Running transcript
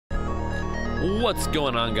What's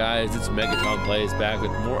going on, guys? It's MegaTomPlays back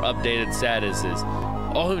with more updated statuses.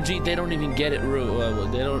 OMG, they don't even get it ruins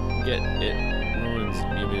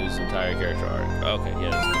Mew Mew's entire character arc. Okay,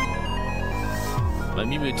 yeah, that's good. My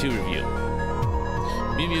Mew Mew 2 review.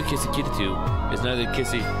 Mew Mew Kissy Kitty 2 is neither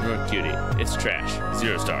kissy nor cutie. It's trash.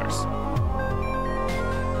 0 stars.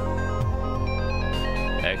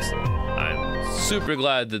 Excellent. I'm super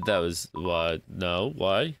glad that was what? No,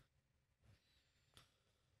 why?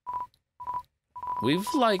 We've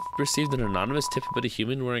received an anonymous tip about a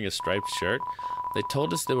human wearing a striped shirt. They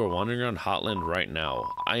told us they were wandering around Hotland right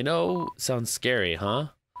now. I know, sounds scary, huh?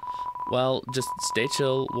 Well, just stay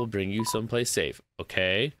chill. We'll bring you someplace safe,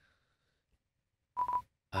 okay?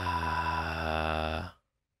 Oh,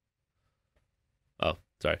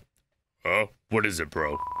 sorry. Oh, what is it,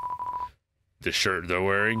 bro? The shirt they're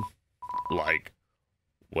wearing?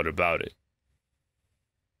 What about it?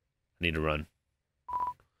 I need to run.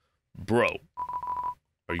 Bro,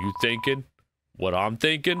 are you thinking what I'm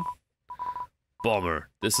thinking? Bummer.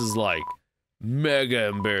 This is mega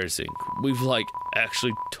embarrassing. We've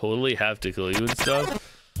actually totally have to kill you and stuff.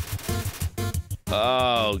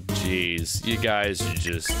 Oh, jeez. You guys are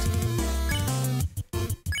just...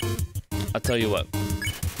 I'll tell you what.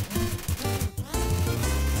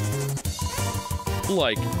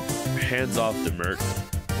 Hands off the Mert.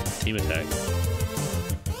 Team attack.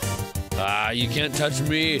 Ah, you can't touch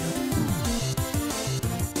me.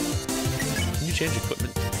 Can you change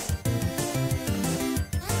equipment?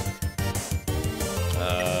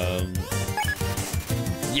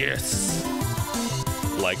 Yes.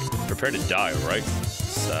 Prepare to die, right?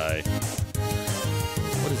 Sigh.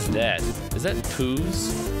 What is that? Is that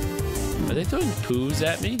poos? Are they throwing poos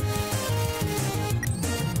at me?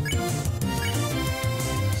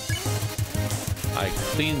 I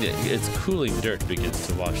cleaned it. It's cooling dirt begins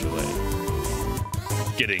to wash away.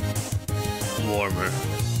 Getting warmer.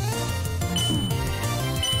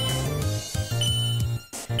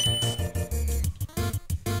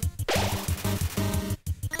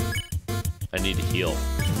 I need to heal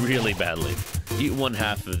really badly. Eat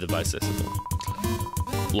 1/2 of the bicycle.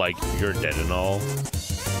 You're dead and all.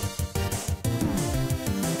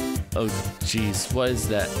 Oh, jeez. What is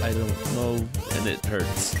that? I don't know. And it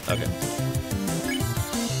hurts. Okay.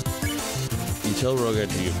 You tell Rogar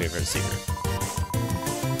to your favorite secret.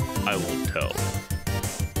 I won't tell.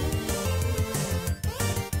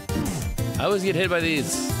 I always get hit by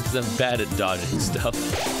these because I'm bad at dodging stuff.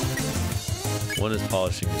 One is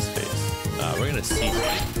polishing his face. We're gonna see.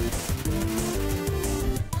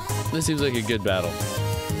 This seems like a good battle.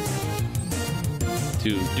 To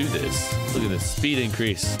do this, look at the speed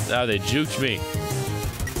increase. Ah, they juked me.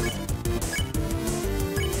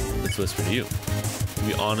 Let's whisper to you.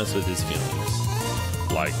 Be honest with his feelings.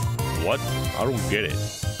 What? I don't get it.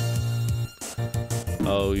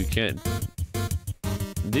 Oh, you can't.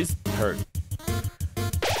 These hurt.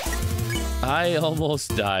 I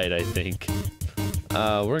almost died, I think.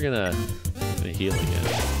 We're gonna heal again.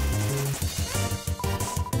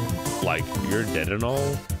 You're dead and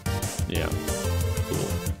all? Yeah. Cool.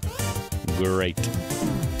 Great.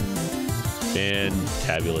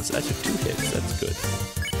 Fantabulous. I took 2 hits. That's good.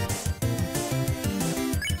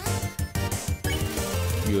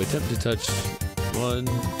 You attempt to touch one.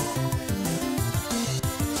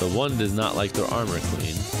 So one does not like their armor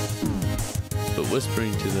clean. But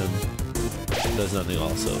whispering to them does nothing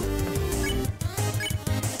also.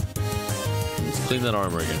 Let's clean that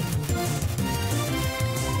armor again.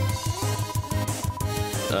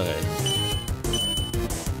 Okay.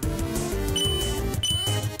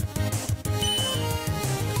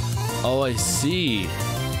 Oh, I see.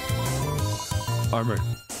 Armor.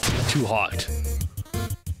 Too hot.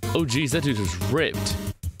 Oh, geez, that dude was ripped.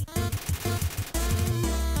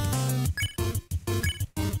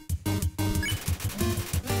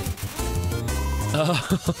 Oh,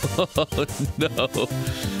 no.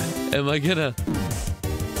 Am I gonna...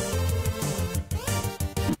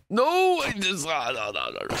 No! I just... no.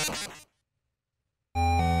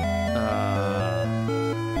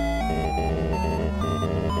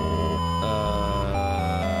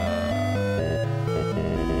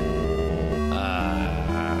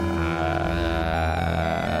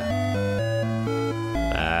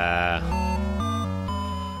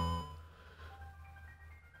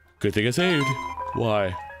 Good thing I saved.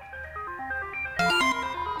 Why?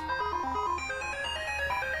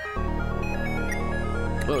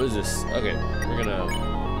 What was this? Okay, we're gonna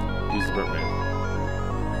use the burp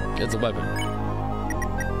man. It's a weapon.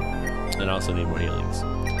 And I also need more healings.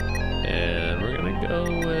 And we're gonna go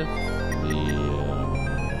with the...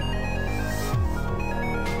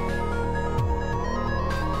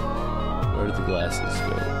 Where did the glasses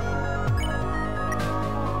go?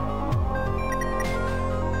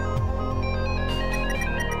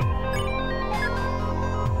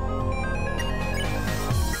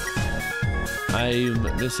 I'm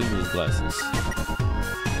missing these glasses.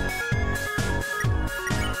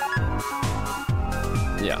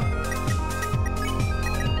 Yeah.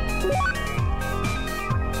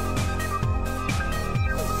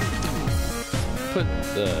 Put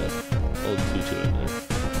the old tutu in there.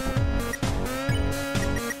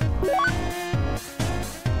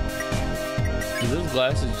 Do those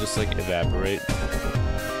glasses just like evaporate?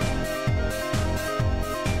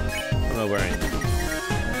 I'm not wearing them.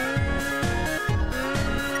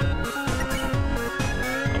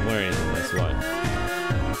 I'm wearing them, that's why.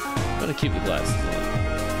 I'm gonna keep the glasses on.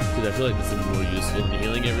 Because I feel like this is more useful than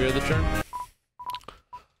healing every other turn.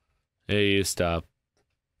 Hey, you stop.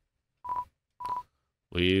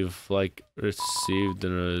 We've like received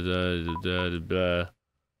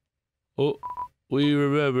oh, we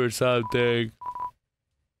remember something.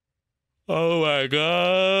 Oh my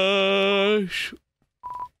gosh.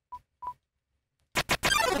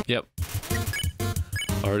 Yep.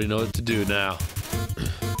 Already know what to do now.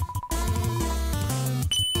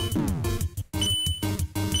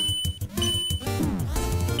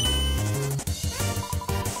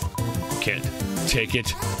 Can't take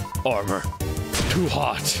it. Armor. Too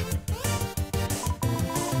hot.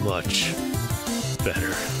 Much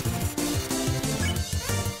better.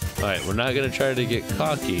 Alright, we're not gonna try to get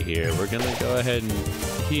cocky here. We're gonna go ahead and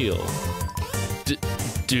heal.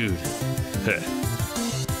 Dude.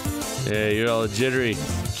 Yeah, you're all jittery.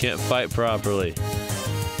 Can't fight properly.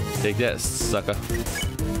 Take that, sucker.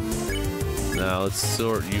 Now let's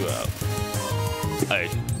sort you out.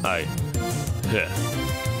 Aye.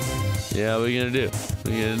 Yeah, what are you gonna do? What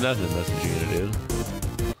are you gonna do? Nothing, that's what you're gonna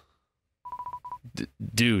do.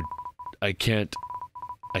 Dude, I can't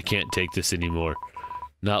take this anymore.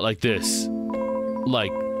 Not like this.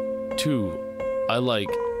 Like I like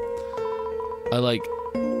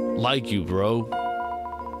you, bro.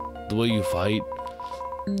 The way you fight,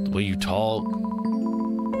 the way you talk.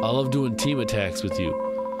 I love doing team attacks with you.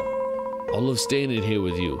 I love standing here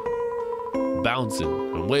with you,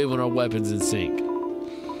 bouncing and waving our weapons in sync.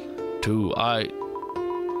 Too, I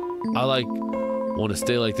like want to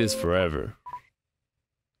stay like this forever.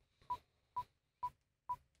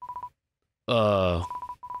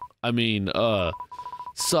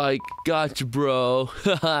 Psych, gotcha, bro.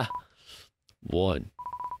 One.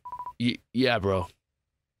 Yeah, bro.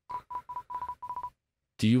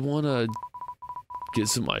 Do you want to get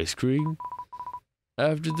some ice cream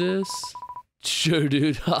after this? Sure,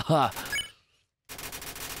 dude. Haha.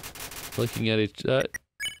 Looking at each other.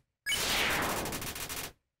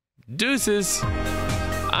 Deuces.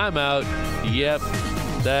 I'm out. Yep.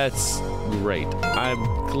 That's great.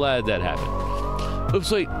 I'm glad that happened.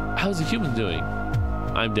 Oops, wait. How's the human doing?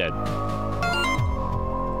 I'm dead.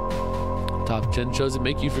 Top 10 shows that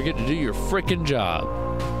make you forget to do your frickin' job.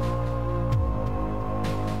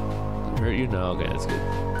 Hurt you? No, okay, that's good.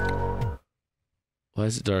 Why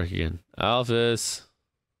is it dark again? Alphys.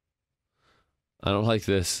 I don't like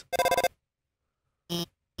this.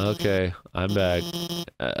 Okay, I'm back.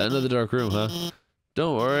 Another dark room, huh?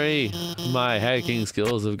 Don't worry. My hacking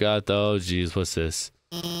skills have got the... Oh, geez, what's this?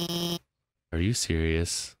 Are you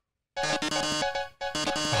serious?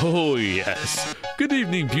 Oh, yes. Good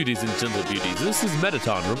evening, beauties and gentle beauties. This is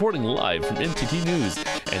Metaton reporting live from MTT News.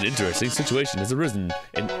 An interesting situation has arisen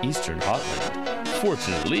in Eastern Hotland.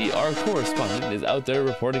 Fortunately, our correspondent is out there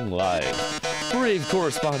reporting live. Brave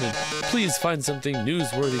correspondent, please find something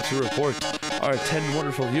newsworthy to report. Our 10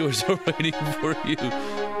 wonderful viewers are waiting for you.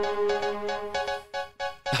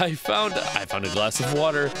 I found a glass of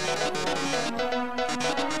water.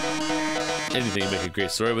 Anything to make a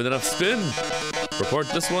great story with enough spin. Report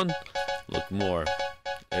this one. Look more.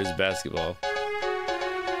 There's a basketball.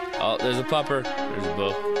 Oh, there's a popper. There's a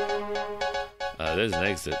book. There's an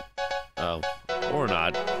exit. Oh, or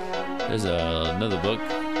not. There's another book.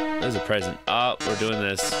 There's a present. Oh, we're doing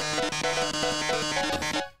this.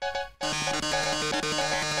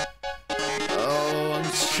 Oh,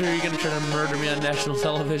 I'm sure you're gonna try to murder me on national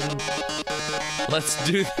television. Let's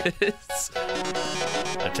do this.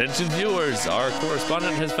 Attention viewers, our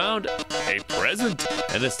correspondent has found a present,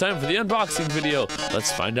 and it's time for the unboxing video.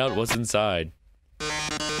 Let's find out what's inside.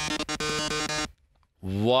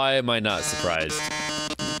 Why am I not surprised?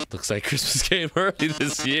 Looks like Christmas came early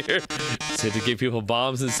this year. Santa gave people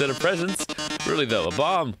bombs instead of presents. Really though, a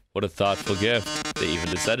bomb. What a thoughtful gift. They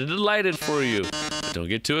even decided to light it for you. But don't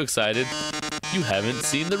get too excited. You haven't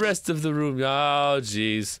seen the rest of the room. Oh,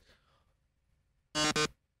 jeez.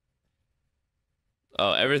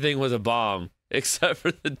 Oh, everything was a bomb except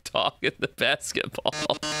for the dog and the basketball.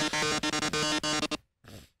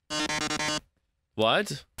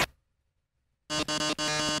 What?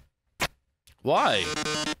 Why?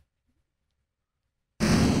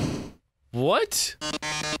 What?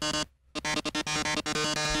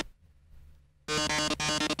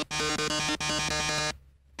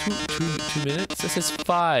 Two minutes? That says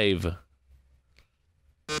 5.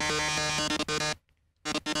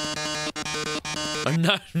 Our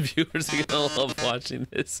non-viewers are gonna love watching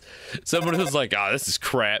this. Someone who's like, "Ah, this is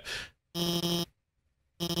crap." I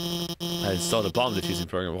installed a bomb defusing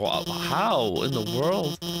program. Well, how in the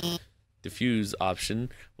world? Diffuse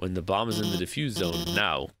option when the bomb is in the defuse zone.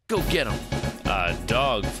 Now, go get him.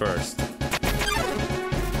 Dog first.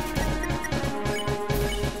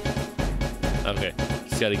 Okay,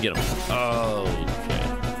 just gotta get him. Oh, okay.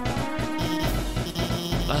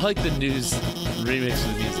 I like the news remix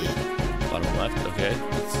of the music. Bottom left, okay.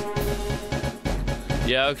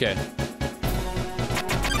 Yeah, okay.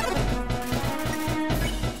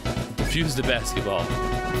 Defuse the basketball.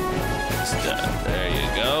 There you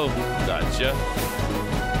go. Gotcha.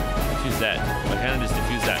 Defuse that. Why can't I just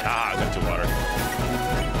defuse that? Ah, I got your water.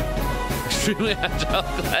 Extremely agile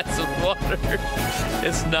glass of water.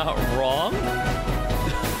 It's not wrong.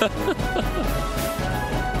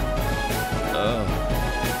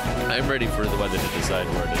 I'm ready for the weather to decide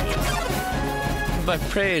where it is. My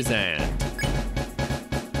praise hand.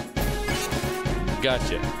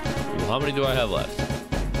 Gotcha. Well, how many do I have left?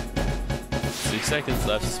 6 seconds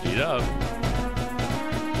left. Speed up.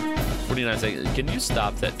 49 seconds. Can you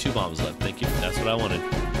stop that? 2 bombs left. Thank you. That's what I wanted.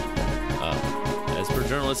 As per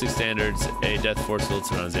journalistic standards, a death force field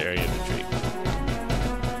surrounds the area of intrigue.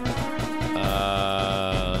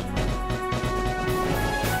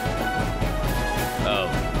 Oh,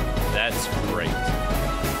 that's great.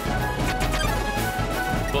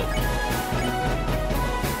 Whoa.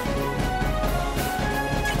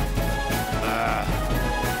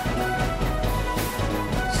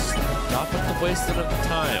 Stop with the wasted of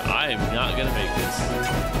time. I am not gonna make this.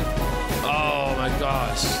 Oh my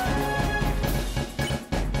gosh.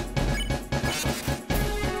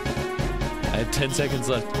 I have 10 seconds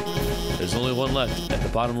left. There's only one left at the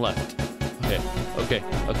bottom left. Okay.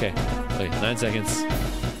 9 seconds.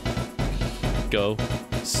 Go.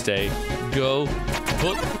 Stay. Go.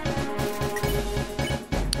 Book.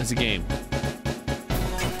 It's a game.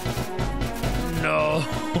 No.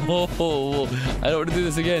 I don't want to do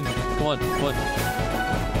this again. Come on.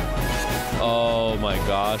 Oh my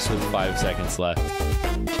gosh, with 5 seconds left.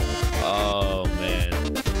 Oh man.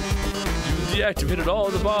 You deactivated all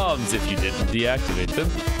the bombs. If you didn't deactivate them,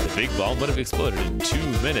 the big bomb would have exploded in 2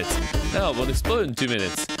 minutes. Now it won't explode in 2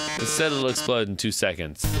 minutes. Instead, it'll explode in 2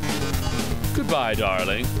 seconds. Goodbye,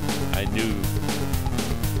 darling. I knew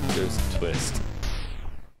there's a twist.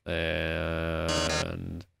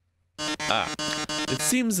 And... it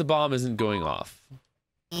seems the bomb isn't going off.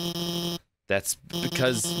 That's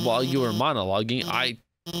because while you were monologuing, I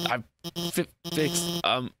fixed,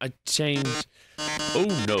 I changed. Oh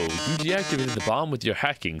no, you deactivated the bomb with your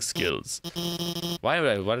hacking skills. Why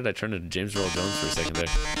did I turn into James Earl Jones for a second there?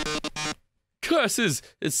 Curses!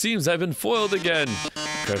 It seems I've been foiled again.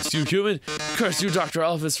 Curse you, human. Curse you, Dr.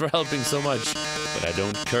 Alphys, for helping so much. But I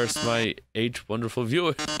don't curse my 8 wonderful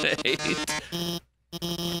viewers. 8.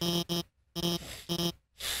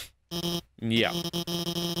 Yeah.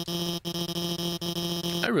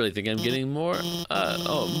 I really think I'm getting more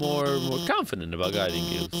confident about guiding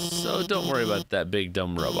you. So don't worry about that big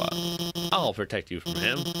dumb robot. I'll protect you from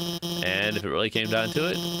him. And if it really came down to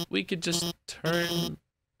it, we could just turn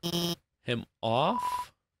him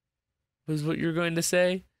off? Was what you're going to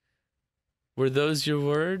say? Were those your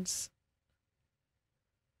words?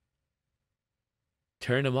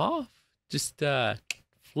 Turn him off? Just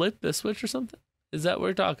flip the switch or something? Is that what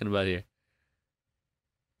we're talking about here?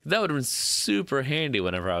 That would have been super handy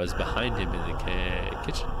whenever I was behind him in the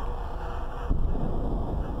kitchen.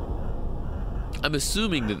 I'm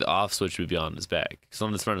assuming that the off switch would be on his back. Because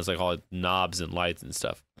on this front, it's like all knobs and lights and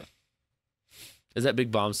stuff. Is that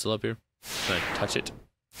big bomb still up here? Can I touch it?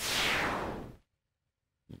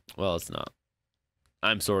 Well, it's not.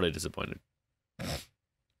 I'm sorely disappointed.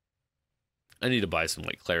 I need to buy some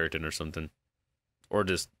like Claritin or something. Or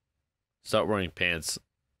just start wearing pants.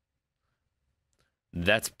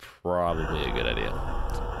 That's probably a good idea.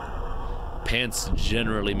 Pants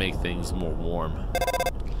generally make things more warm.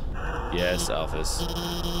 Yes, Alphys.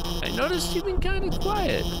 I noticed you've been kind of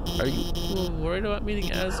quiet. Are you worried about meeting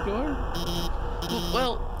Asgore?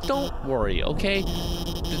 Well, don't worry, okay?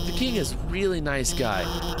 The king is a really nice guy.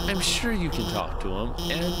 I'm sure you can talk to him,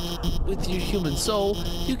 and with your human soul,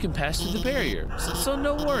 you can pass through the barrier. So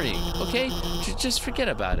no worrying, okay? Just forget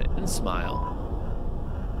about it and smile.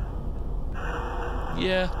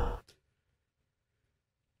 Yeah.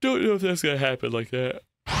 Don't know if that's gonna happen like that.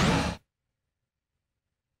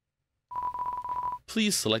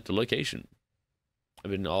 Please select a location.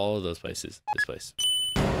 I've been in all of those places. This place.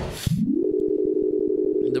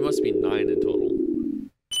 There must be 9 in total.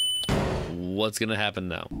 What's gonna happen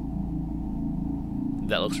now?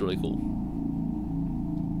 That looks really cool.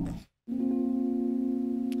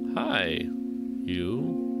 Hi. You.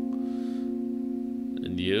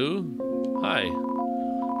 And you. Hi.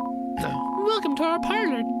 Welcome to our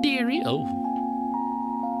parlor, dearie. Oh.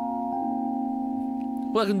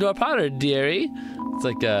 Welcome to our parlor, dearie. It's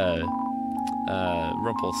like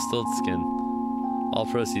Rumpelstiltskin. All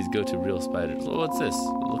proceeds go to real spiders. Oh, what's this?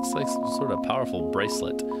 It looks like some sort of powerful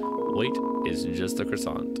bracelet. Wait, it's just a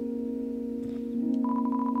croissant.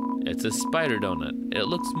 It's a spider donut. It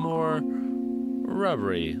looks more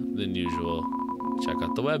rubbery than usual. Check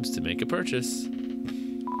out the webs to make a purchase.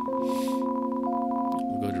 We'll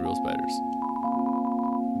go to real spiders.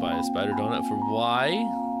 Buy a spider donut for why?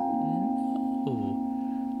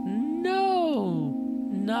 No,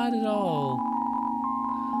 not at all.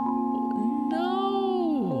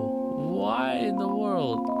 No, why in the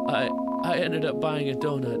world? I ended up buying a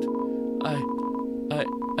donut.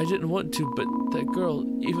 I didn't want to, but that girl,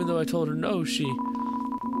 even though I told her no, she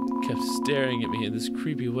kept staring at me in this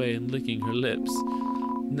creepy way and licking her lips.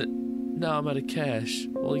 Now I'm out of cash.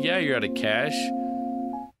 Well, yeah, you're out of cash.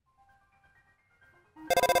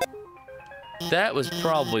 That was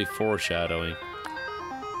probably foreshadowing.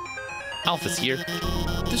 Alpha's here.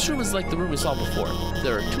 This room is like the room we saw before.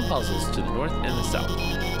 There are 2 puzzles to the north and the south.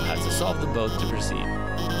 I have to solve them both to proceed.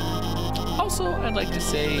 Also, I'd like to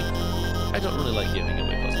say, I don't really like giving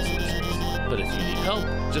away puzzle solutions. But if you need help,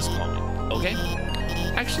 just call me, okay?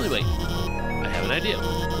 Actually, wait. I have an idea.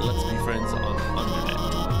 Let's be friends on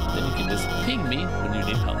Undertale. Then you can just ping me when you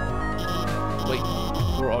need help. Wait,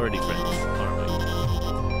 we're already friends, aren't we?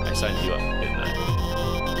 I signed you up, didn't I?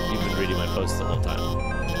 You've been reading my posts the whole time.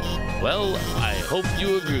 Well, I hope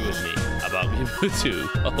you agree with me about Mewtwo.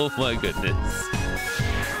 Oh my goodness.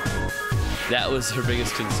 That was her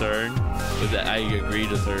biggest concern, was that I agreed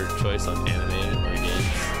with her choice on anime or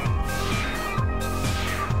games.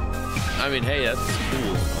 I mean, hey, that's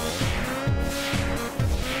cool.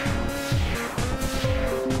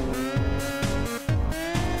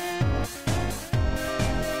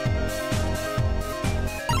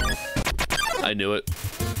 I knew it.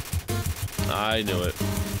 I knew it.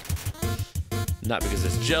 Not because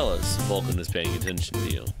it's jealous, Vulcan is paying attention to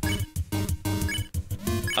you.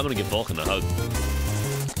 I'm gonna give Vulcan a hug.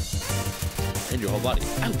 And your whole body.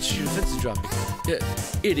 Ouch, your defense is dropping. Yeah,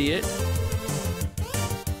 idiot.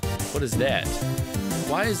 What is that?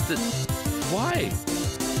 Why is the... Why?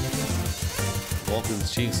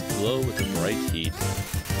 Vulcan's cheeks glow with a bright heat.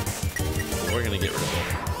 We're gonna get rid of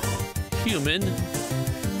Vulcan. Human.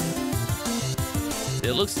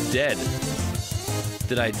 It looks dead.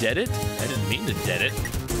 Did I dead it? I didn't mean to dead it.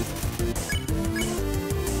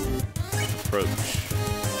 Approach.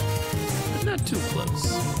 But not too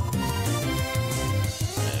close.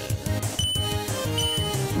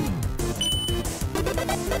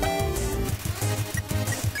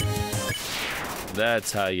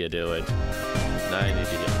 That's how you do it. Now I need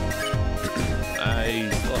to go. I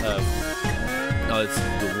still have... Oh, it's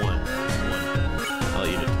the one. I'll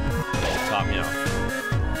eat it. Top me off.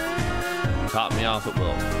 Top me off at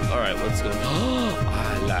will. Alright, what's going on? Oh,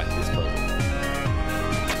 I like this puzzle.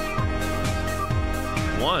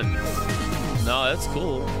 1. No, that's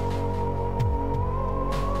cool.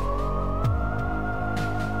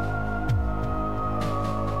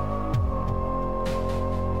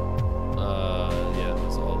 Yeah,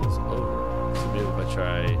 that's all this over. So maybe if I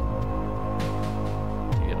try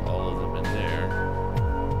to get all of them in there.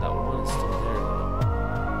 That one is still there though.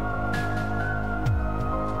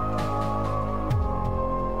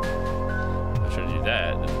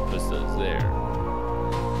 That and puts those there.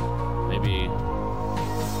 Maybe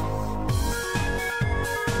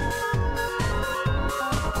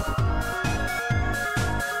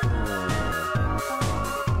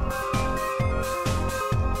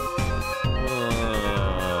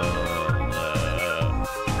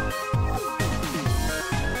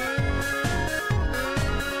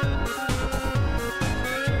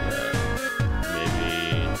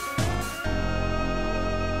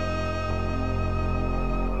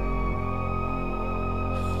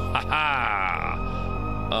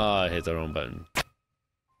I hit the wrong button.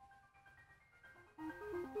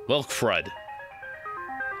 Well, crud.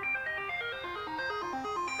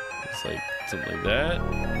 It's like something like that.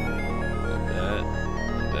 Like that.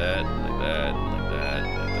 Like that. Like that. Like that.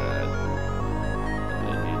 Like that.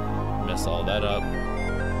 And then you mess all that up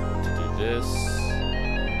to do this.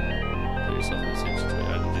 Put yourself in the same situation.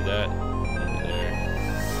 How to do that. Over there.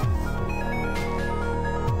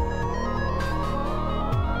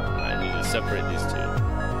 I need to separate these two.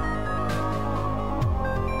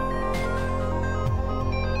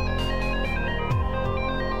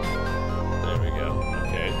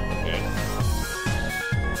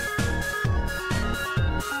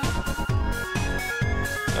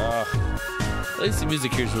 At least the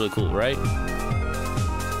music here is really cool, right?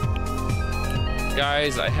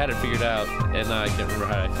 Guys, I had it figured out, and I can't remember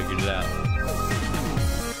how I figured it out.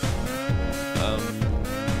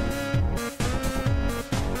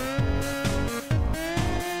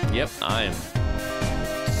 Yep, I'm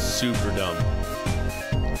super dumb.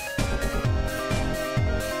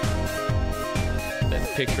 That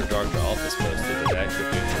picture Dr. Alphys posted is an actual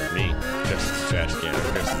picture of me dressed as a trash can, or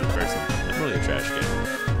dressed as a person. I'm really a trash can.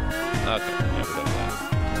 Okay, never done that.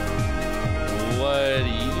 What do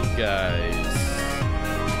you guys...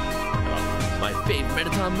 Oh, my favorite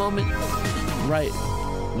Metaton moment? Right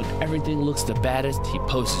when everything looks the baddest, he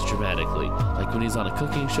posts dramatically. Like when he's on a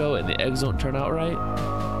cooking show and the eggs don't turn out right.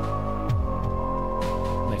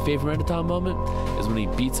 My favorite Metaton moment is when he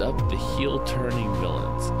beats up the heel-turning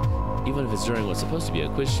villains, even if it's during what's supposed to be a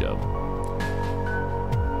quiz show.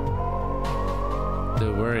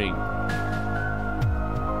 They're wearing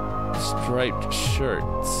striped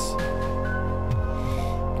shirts.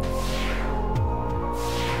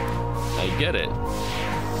 I get it.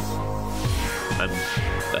 I'm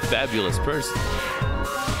a fabulous person.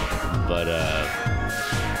 But,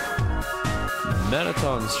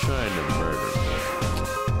 Metaton's trying to murder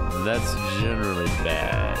me. That's generally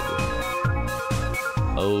bad.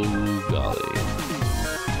 Oh, golly.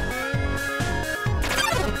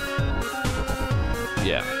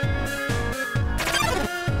 Yeah.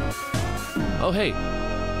 Oh, hey.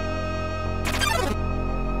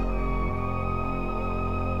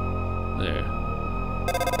 There.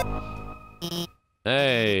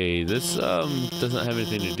 Hey, this, doesn't have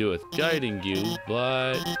anything to do with guiding you,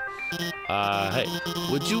 but, hey,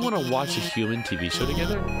 would you want to watch a human TV show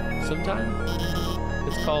together sometime?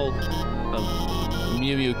 It's called,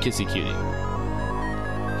 Mew Mew Kissy Cutie.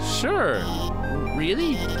 Sure.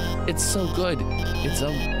 Really? It's so good. It's,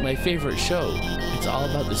 my favorite show. It's all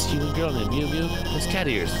about this human girl named Mew Mew with cat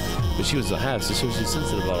ears. But she was a half, so she was just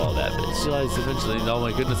sensitive about all that. But she realized eventually, oh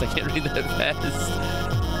my goodness, I can't read that fast.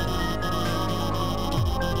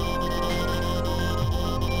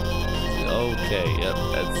 Okay, yep,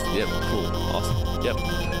 yep, cool, awesome, yep.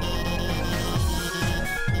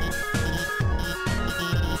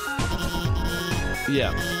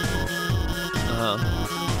 Yeah.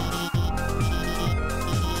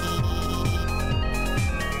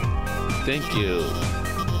 Thank you,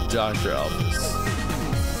 Dr. Alphys.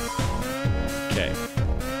 Okay.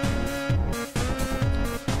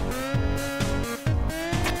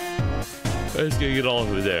 I'm just gonna get all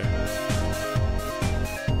over there.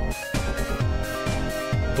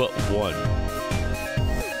 But one.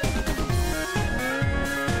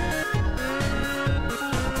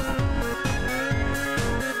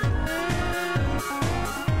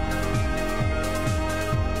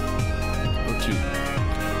 Or two.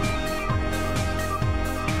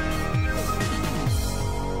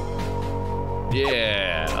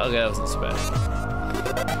 Yeah, okay, that wasn't so bad.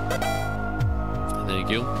 Thank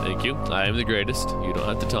you, thank you. I am the greatest. You don't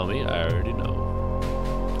have to tell me, I already know.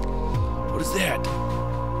 What is that?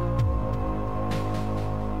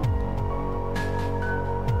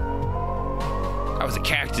 I was a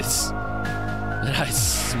cactus, and I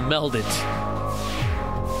smelled it.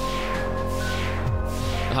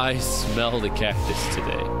 I smelled a cactus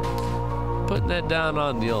today. Putting that down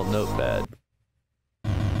on the old notepad.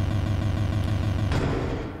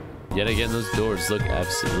 Yet again, those doors look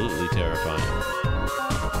absolutely terrifying.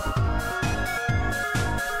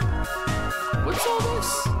 What's all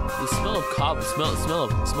this? The smell of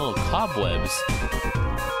smell of cobwebs.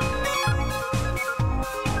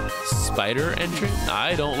 Spider entrance?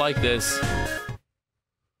 I don't like this.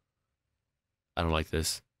 I don't like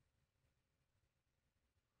this.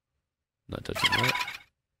 Not touching that.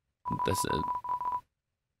 That's it.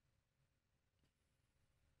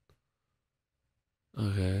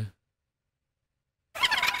 Okay.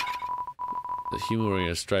 The human wearing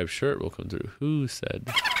a striped shirt will come through. Who said?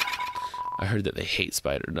 I heard that they hate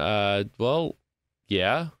spiders. Well,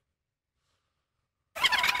 yeah.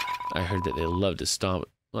 I heard that they love to stomp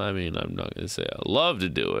Well, I mean, I'm not gonna say I love to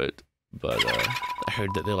do it, but I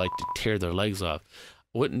heard that they like to tear their legs off.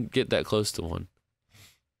 Wouldn't get that close to one.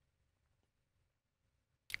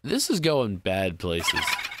 This is going bad places.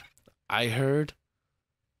 I heard.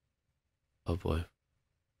 Oh boy.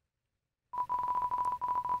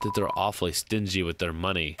 That they're awfully stingy with their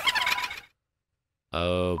money.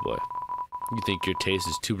 Oh boy. You think your taste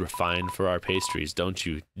is too refined for our pastries, don't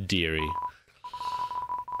you, dearie?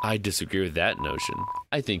 I disagree with that notion.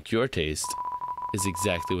 I think your taste is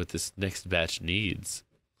exactly what this next batch needs.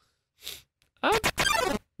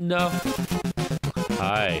 No.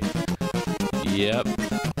 Hi. Yep.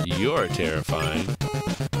 You're terrifying.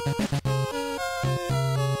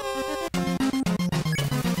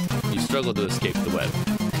 You struggle to escape the web.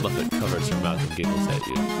 Muffet covers her mouth and giggles at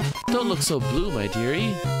you. Don't look so blue, my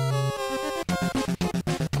dearie.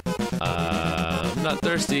 I'm not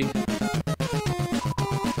thirsty.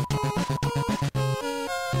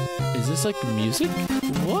 Is this like music?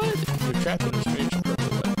 What? You're trapped in a strange purple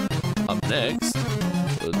web. Up next,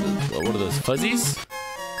 what are those fuzzies?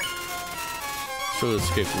 Through the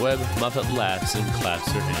scraped web, Muffet laughs and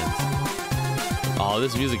claps her hands. Oh,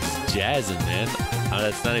 this music is jazzing, man.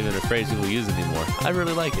 That's not even a phrase people use anymore. I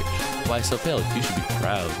really like it. Why so pale? You should be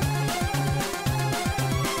proud.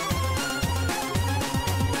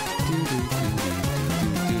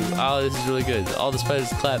 Oh, this is really good. All the spiders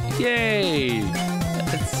clap. Yay!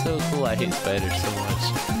 That's so cool. I hate spiders so much.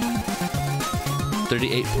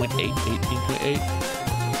 38.8, 18.8.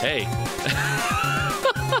 Hey.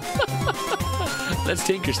 That's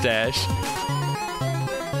Tinker Stash.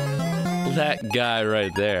 That guy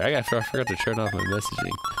right there. I forgot to turn off my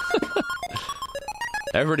messaging.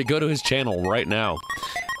 Everybody go to his channel right now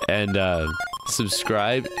and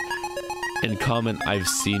subscribe and comment I've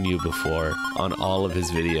seen you before on all of his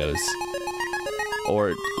videos.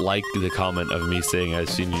 Or like the comment of me saying I've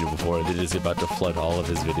seen you before that is about to flood all of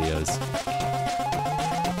his videos.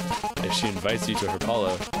 If she invites you to her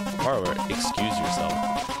parlor, excuse yourself.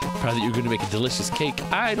 Proud that you're going to make a delicious cake.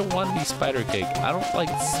 I don't want any spider cake. I don't like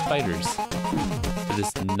spiders. It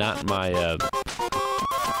is not my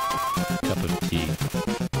cup of tea.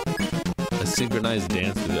 A synchronized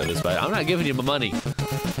dance with the other spider. I'm not giving you my money.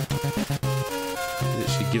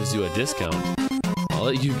 She gives you a discount. I'll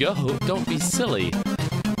let you go. Don't be silly.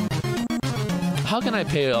 How can I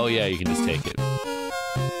pay? Oh yeah, you can just take it.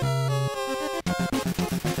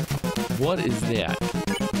 What is that?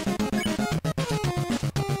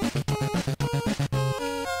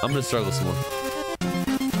 I'm gonna struggle some more.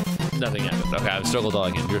 Nothing happened. Okay, I've struggled all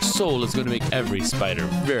again. Your soul is gonna make every spider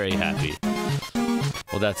very happy.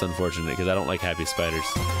 Well, that's unfortunate because I don't like happy spiders.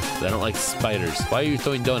 I don't like spiders. Why are you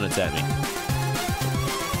throwing donuts at me?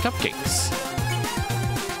 Cupcakes.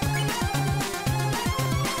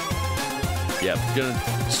 Yep,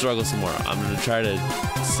 gonna struggle some more. I'm gonna try to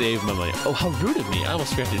save my money. Oh, how rude of me. I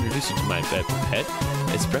almost forgot to introduce you to my pet.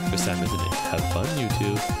 It's breakfast time, isn't it? Have fun, you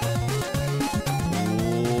two.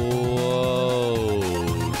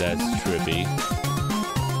 Whoa, that's trippy.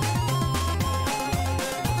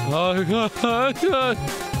 Oh, God.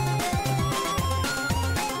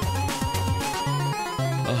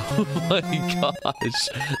 Oh, my gosh.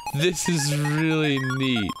 This is really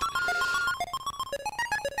neat.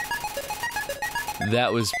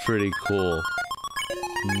 That was pretty cool.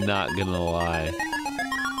 Not gonna lie.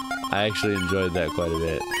 I actually enjoyed that quite a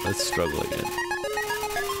bit. Let's struggle again.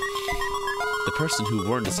 The person who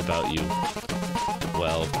warned us about you.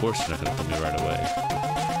 Well, of course you're not gonna kill me right away.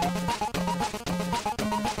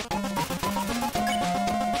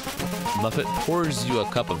 Muffet pours you a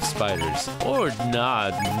cup of spiders. Or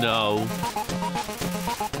not, no.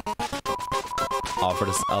 Offered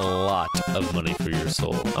us a lot of money for your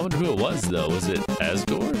soul. I wonder who it was, though. Was it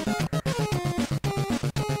Asgore?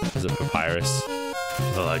 Was it Papyrus?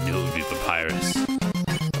 Oh, I knew it would be Papyrus.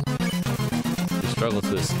 You struggle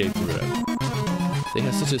to escape the web. They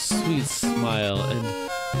have such a sweet smile, and...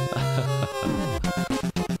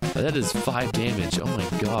 that is 5 damage. Oh my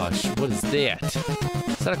gosh. What is that?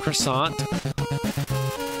 Is that a croissant?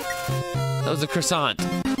 That was a croissant.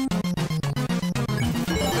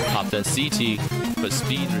 Pop that CT, but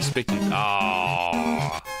speed restricted.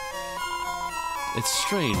 Ah. It's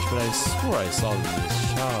strange, but I swore I saw them in the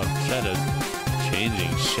shadows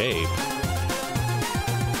changing shape.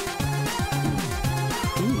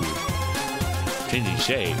 Ooh. Changing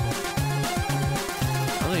shape.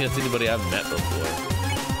 I don't think that's anybody I've met before.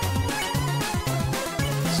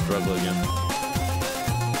 Struggle again.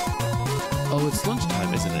 Oh, it's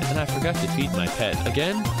lunchtime, isn't it? And I forgot to feed my pet.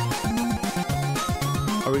 Again?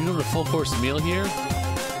 Are we doing a full course meal here?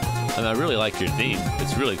 And I really like your theme.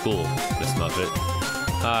 It's really cool, Miss Muffet.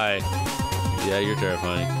 Hi. Yeah, you're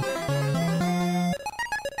terrifying.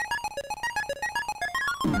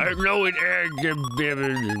 I know it.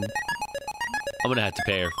 I'm gonna have to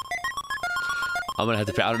pay her. I'm gonna have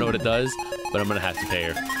to pay. I don't know what it does, but I'm gonna have to pay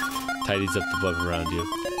her. Tidies up the bug around you.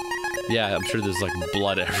 Yeah, I'm sure there's like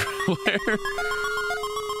blood everywhere.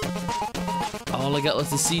 All I got was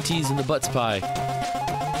the CTs and the butts pie.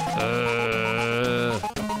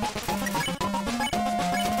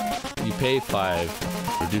 You pay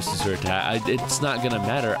 5, reduces her attack. It's not gonna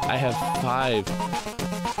matter. I have 5.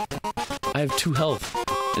 I have 2 health,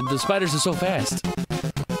 and the spiders are so fast.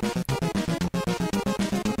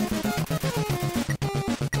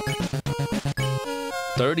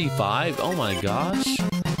 $35? Oh my gosh.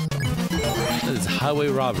 That is highway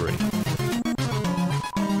robbery.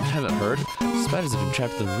 You haven't heard? Spiders have been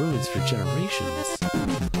trapped in the ruins for generations.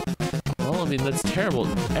 Well, I mean, that's terrible.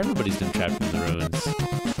 Everybody's been trapped in the ruins.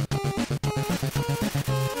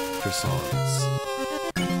 Croissants.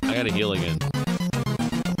 I gotta heal again.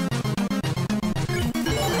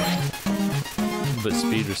 But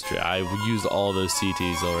speed restrict. I used all those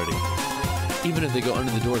CTs already. Even if they go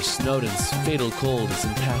under the door, Snowden's fatal cold is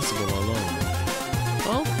impassable alone.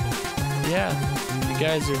 Well, yeah, you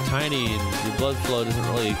guys are tiny and your blood flow doesn't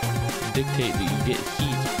really dictate that you get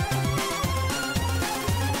heat.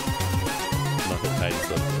 Muffet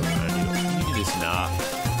tidies up around you. You can just not.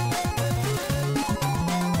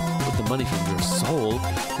 With the money from your soul,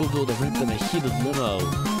 we'll build a ramp in a heated limo.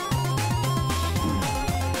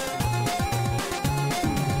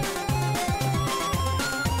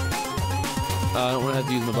 I don't want to have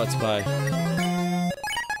to use my butt spy.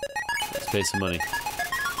 Let's pay some money.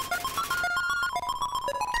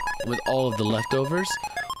 With all of the leftovers,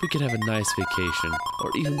 we could have a nice vacation,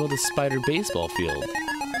 or even build a spider baseball field.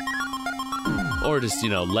 Or just, you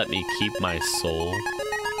know, let me keep my soul.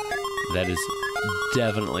 That is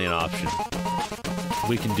definitely an option.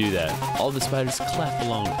 We can do that. All the spiders clap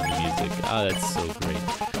along to the music. Ah, that's so great.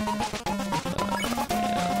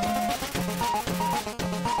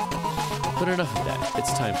 But enough of that.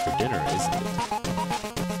 It's time for dinner, isn't it?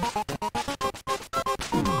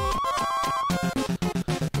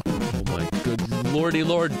 Oh my good lordy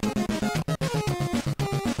lord.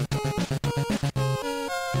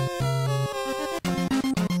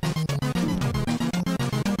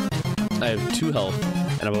 I have 2 health,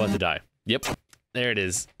 and I'm about to die. Yep. There it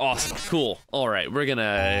is. Awesome. Cool. Alright, we're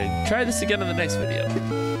gonna try this again in the next video.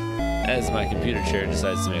 As my computer chair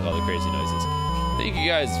decides to make all the crazy noises. Thank you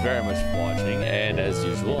guys very much for watching, and as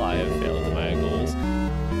usual, I have failed at my goals.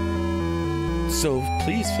 So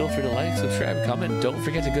please feel free to like, subscribe, comment. Don't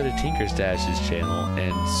forget to go to Tinkerstash's channel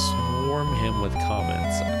and swarm him with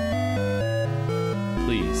comments.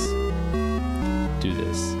 Please do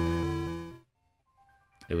this.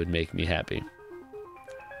 It would make me happy.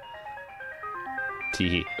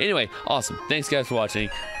 Teehee. Anyway, awesome. Thanks guys for watching.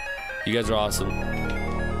 You guys are awesome.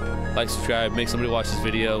 Like, subscribe, make somebody watch this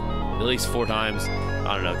video at least 4 times.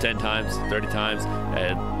 I don't know, 10 times, 30 times,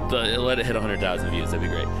 and let it hit 100,000 views. That'd be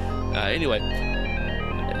great. Anyway,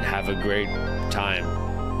 have a great time.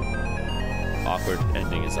 Awkward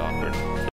ending is awkward.